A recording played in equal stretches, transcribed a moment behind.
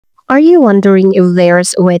Are you wondering if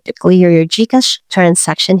there's a way to clear your GCash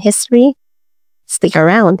transaction history? Stick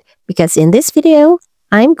around because in this video,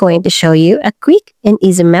 I'm going to show you a quick and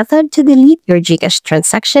easy method to delete your GCash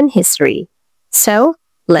transaction history. So,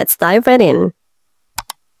 let's dive right in.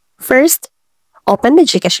 First, open the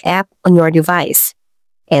GCash app on your device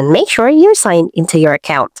and make sure you're signed into your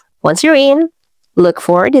account. Once you're in, look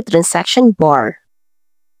for the transaction bar.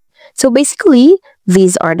 So basically,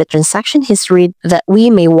 these are the transaction history that we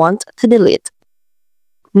may want to delete.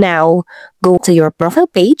 Now, go to your profile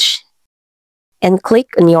page and click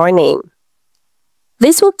on your name.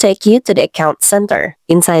 This will take you to the Account Center.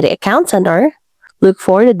 Inside the Account Center, look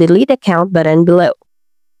for the Delete Account button below.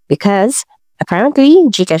 Because, apparently,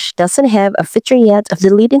 GCash doesn't have a feature yet of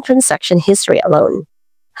deleting transaction history alone.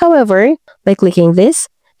 However, by clicking this,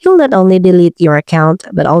 you'll not only delete your account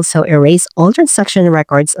but also erase all transaction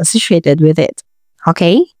records associated with it.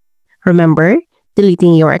 Okay? Remember,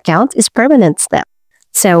 deleting your account is a permanent step.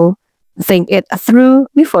 So, think it through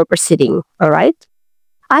before proceeding, alright?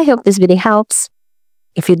 I hope this video helps.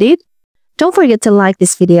 If you did, don't forget to like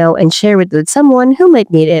this video and share it with someone who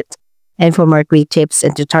might need it. And for more great tips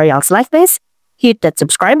and tutorials like this, hit that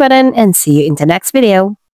subscribe button and see you in the next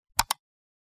video.